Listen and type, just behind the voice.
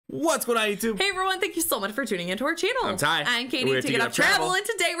What's going on, YouTube? Hey everyone, thank you so much for tuning into our channel. I'm Ty. I'm Katie, Take It Up Travel, and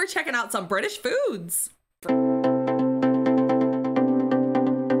today we're checking out some British foods.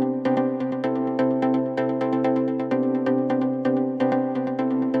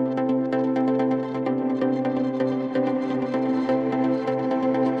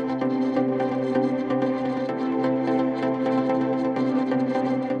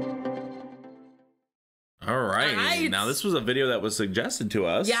 Now, this was a video that was suggested to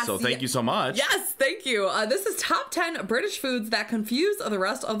us, so thank you so much. Yes, thank you. This is top 10 British foods that confuse the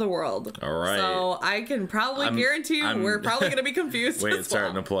rest of the world. All right. So I can probably guarantee you we're probably going to be confused. Wait, it's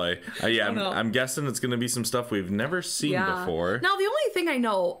starting to play. I'm guessing it's going to be some stuff we've never seen before. Now, the only thing I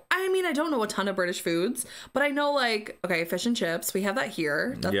know, I don't know a ton of British foods, but I know, like, okay, fish and chips. We have that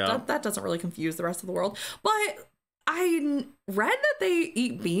here. That doesn't really confuse the rest of the world. But I read that they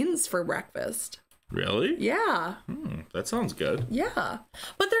eat beans for breakfast. Really? Yeah. That sounds good. Yeah.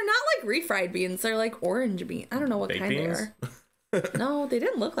 But they're not like refried beans. They're like orange beans. I don't know what baked kind beans? They are. No, they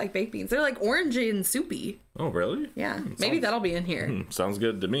didn't look like baked beans. They're like orangey and soupy. Oh, really? Yeah. Maybe that'll be in here. Sounds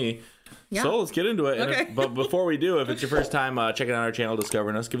good to me. Yeah. So let's get into it. Okay. But before we do, if it's your first time checking out our channel,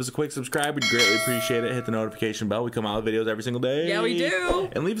 discovering us, give us a quick subscribe. We'd greatly appreciate it. Hit the notification bell. We come out with videos every single day. Yeah, we do.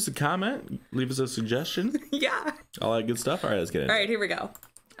 And leave us a comment. Leave us a suggestion. Yeah. All that good stuff. All right, let's get into it. All right, here we go.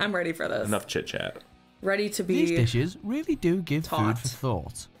 I'm ready for this. Enough chit chat. Ready to be These dishes really do give food for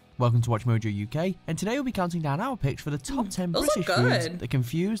thought. Welcome to Watch Mojo UK, and today we'll be counting down our picks for the top 10 British foods that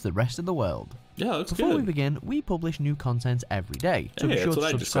confuse the rest of the world. Yeah, looks Before we begin, we publish new content every day, so be sure to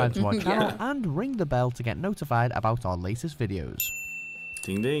subscribe to our channel and ring the bell to get notified about our latest videos.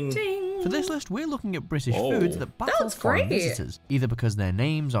 Ding ding. Ding. For this list, we're looking at British foods that baffle foreign visitors, either because their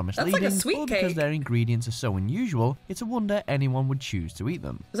names are misleading or because their ingredients are so unusual, it's a wonder anyone would choose to eat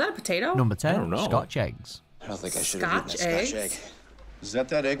them. Is that a potato? Number 10, Scotch eggs. I don't think I should have eaten a Scotch egg. Is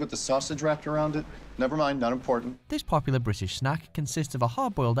that egg with the sausage wrapped around it? Never mind, not important. This popular British snack consists of a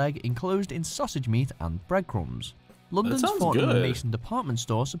hard-boiled egg enclosed in sausage meat and breadcrumbs. London's Fortnum and Mason department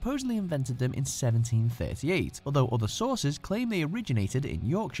store supposedly invented them in 1738, although other sources claim they originated in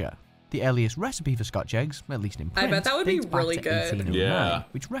Yorkshire. The earliest recipe for Scotch eggs, at least in print, I bet that would be really good.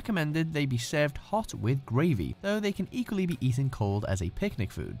 Which recommended they be served hot with gravy, though they can equally be eaten cold as a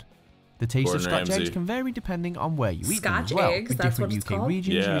picnic food. The taste of Scotch eggs can vary depending on where you eat them as well, with different UK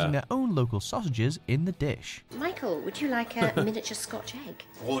regions using their own local sausages in the dish. Michael, would you like a miniature Scotch egg?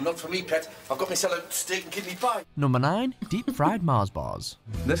 Oh, not for me, pet. I've got myself a steak and kidney pie. Number 9, deep fried Mars bars.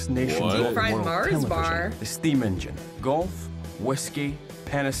 This nation's deep fried Mars bar, the steam engine, golf, whiskey,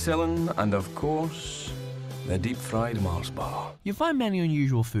 penicillin, and of course, the deep fried Mars bar. You'll find many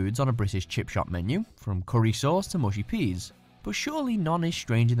unusual foods on a British chip shop menu, from curry sauce to mushy peas. But surely none is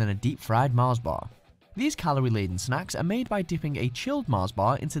stranger than a deep-fried Mars bar. These calorie-laden snacks are made by dipping a chilled Mars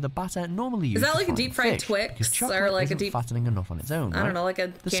bar into the batter normally used. Is that like a deep-fried Twix or like a deep fattening enough on its own? I don't know, like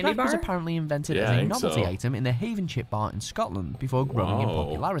a the candy snack bar. Was apparently invented as a novelty item in the Haven chip bar in Scotland before growing in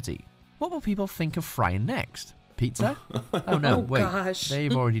popularity. What will people think of frying next? Pizza? Oh no, wait,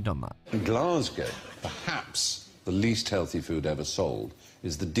 they've already done that. In Glasgow, perhaps the least healthy food ever sold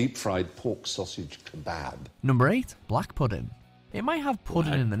is the deep-fried pork sausage kebab. Number 8, black pudding. It might have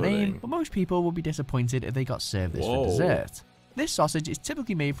pudding in the name, but most people will be disappointed if they got served this for dessert. This sausage is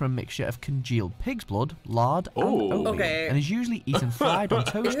typically made from a mixture of congealed pig's blood, lard, and oatmeal, and is usually eaten fried on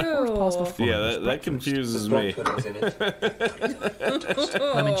toast or as part of a full that confuses me.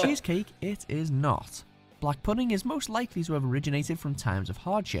 Lemon cheesecake, it is not. Black pudding is most likely to have originated from times of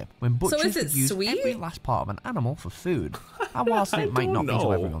hardship, when butchers would use every last part of an animal for food. And whilst it might not be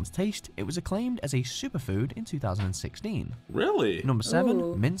to everyone's taste, it was acclaimed as a superfood in 2016. Really? Number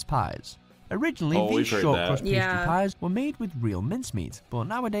 7, mince pies. Originally, these short crust pastry pies were made with real mincemeat, but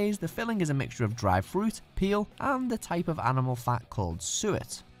nowadays the filling is a mixture of dried fruit, peel, and the type of animal fat called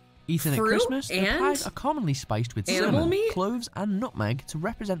suet. Eaten at Christmas, the pies are commonly spiced with cinnamon, cloves, and nutmeg to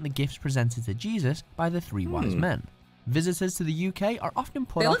represent the gifts presented to Jesus by the 3 wise men. Visitors to the UK are often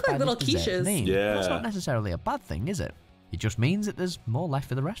put off by this dessert's name. That's not necessarily a bad thing, is it? It just means that there's more left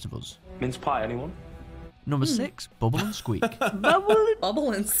for the rest of us. Mince pie, anyone? Number 6, bubble and squeak.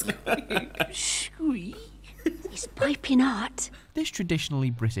 Bubble and squeak. Squeak. He's piping hot. This traditionally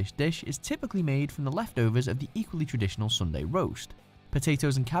British dish is typically made from the leftovers of the equally traditional Sunday roast.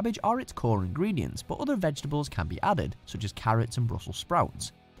 Potatoes and cabbage are its core ingredients, but other vegetables can be added, such as carrots and Brussels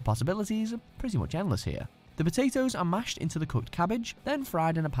sprouts. The possibilities are pretty much endless here. The potatoes are mashed into the cooked cabbage, then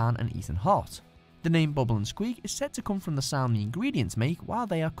fried in a pan and eaten hot. The name bubble and squeak is said to come from the sound the ingredients make while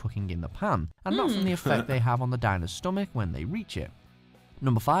they are cooking in the pan, and not from the effect they have on the diner's stomach when they reach it.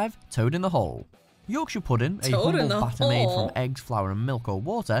 Number 5, toad in the hole. Yorkshire pudding, a humble batter made from eggs, flour and milk or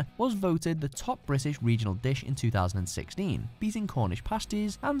water, was voted the top British regional dish in 2016, beating Cornish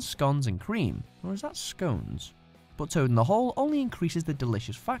pasties and scones and cream. Or is that scones? But toad in the hole only increases the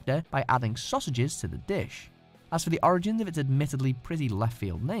delicious factor by adding sausages to the dish. As for the origins of its admittedly pretty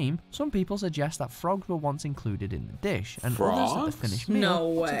left-field name, some people suggest that frogs were once included in the dish, and others that the finished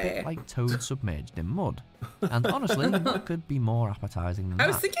meal looks a bit like toad submerged in mud. And honestly, what could be more appetizing than that? I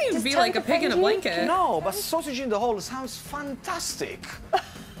was thinking it would be like a pig in a blanket. No, but sausage in the hole sounds fantastic.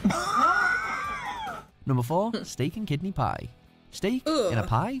 Number 4, steak and kidney pie. Steak in a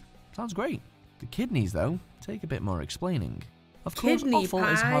pie? Sounds great. The kidneys, though, take a bit more explaining. Of course, offal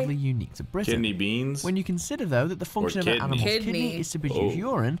is hardly unique to Britain. Kidney beans? When you consider, though, that the function of an animal's kidney is to produce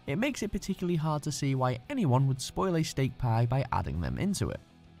urine, it makes it particularly hard to see why anyone would spoil a steak pie by adding them into it.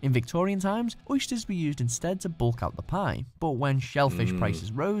 In Victorian times, oysters were used instead to bulk out the pie, but when shellfish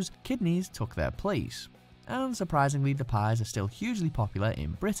prices rose, kidneys took their place. And surprisingly, the pies are still hugely popular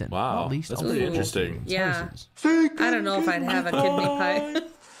in Britain. Wow, at least that's pretty interesting. Yeah. I don't know if I'd have a kidney pie.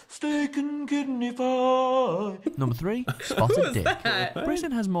 Steak and kidney pie. Number 3, spotted dick.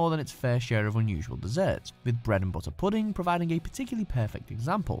 Britain has more than its fair share of unusual desserts, with bread and butter pudding providing a particularly perfect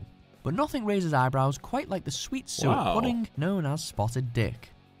example. But nothing raises eyebrows quite like the sweet suet pudding known as spotted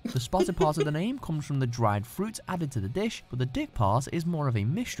dick. The spotted part of the name comes from the dried fruit added to the dish, but the dick part is more of a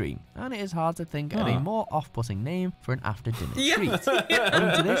mystery, and it is hard to think of a more off-putting name for an after-dinner treat. Owing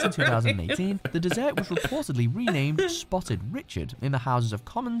to this, in 2018, the dessert was reportedly renamed Spotted Richard in the Houses of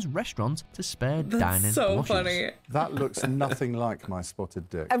Commons restaurant to spare diners' blushes. Funny. That looks nothing like my spotted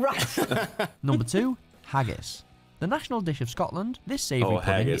dick. Number 2, haggis. The national dish of Scotland, this savoury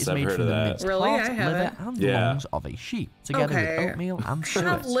pudding is made from the minced heart, liver and lungs of a sheep, together with oatmeal and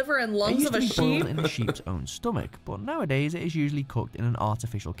suet. Liver and lungs of a sheep? It used to be boiled in the sheep's own stomach, but nowadays it is usually cooked in an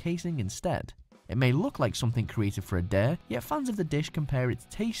artificial casing instead. It may look like something creative for a dare, yet fans of the dish compare its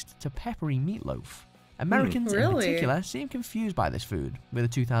taste to peppery meatloaf. Americans in particular seem confused by this food, with a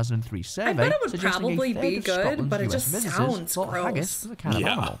 2003 survey suggesting a third of Scotland's US visitors thought haggis was a kind of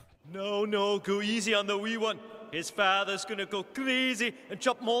animal. No, go easy on the wee one. His father's gonna go crazy and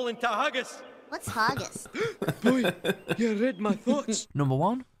chop them all into haggis. What's haggis? Boy, you read my thoughts. Number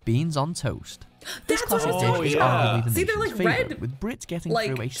 1, beans on toast. This classic dish is arguably the nation's like favourite, red, with Brits getting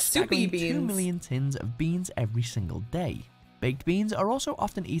like through a staggering 2 million tins of beans every single day. Baked beans are also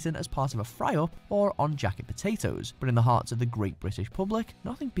often eaten as part of a fry-up or on jacket potatoes, but in the hearts of the great British public,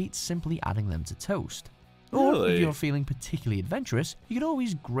 nothing beats simply adding them to toast. Or, if you're feeling particularly adventurous, you could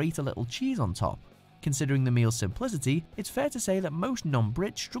always grate a little cheese on top. Considering the meal's simplicity, it's fair to say that most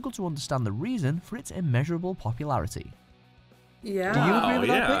non-Brits struggle to understand the reason for its immeasurable popularity. Yeah. Do you agree with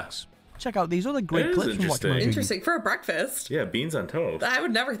our picks? Check out these other great clips from Watch Mojo. Interesting. For a breakfast. Yeah, beans on toast. I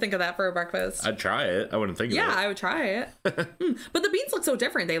would never think of that for a breakfast. I'd try it. I wouldn't think of it. Yeah, I would try it. But the beans look so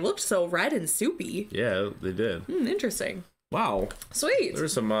different. They looked so red and soupy. Yeah, they did. Interesting. Wow. Sweet. There were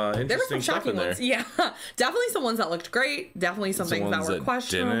some interesting stuff in there. Ones. Yeah. Definitely some ones that looked great. Definitely some things that were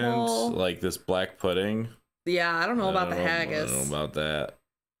questionable. Didn't, like this black pudding. Yeah, I don't know about the haggis. I don't know about that.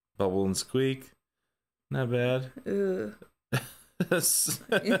 Bubble and squeak. Not bad. Yeah,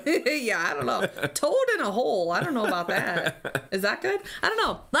 I don't know. Toad in a hole. I don't know about that. Is that good? I don't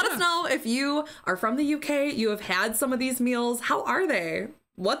know. Let us know if you are from the UK, you have had some of these meals. How are they?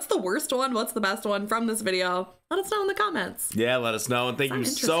 What's the worst one? What's the best one from this video? Let us know in the comments. Yeah, let us know. And thank you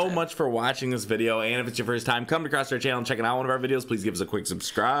so much for watching this video. And if it's your first time coming across our channel and checking out one of our videos, please give us a quick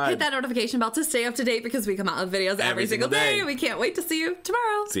subscribe. Hit that notification bell to stay up to date because we come out with videos every single day. We can't wait to see you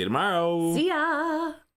tomorrow. See you tomorrow. See ya.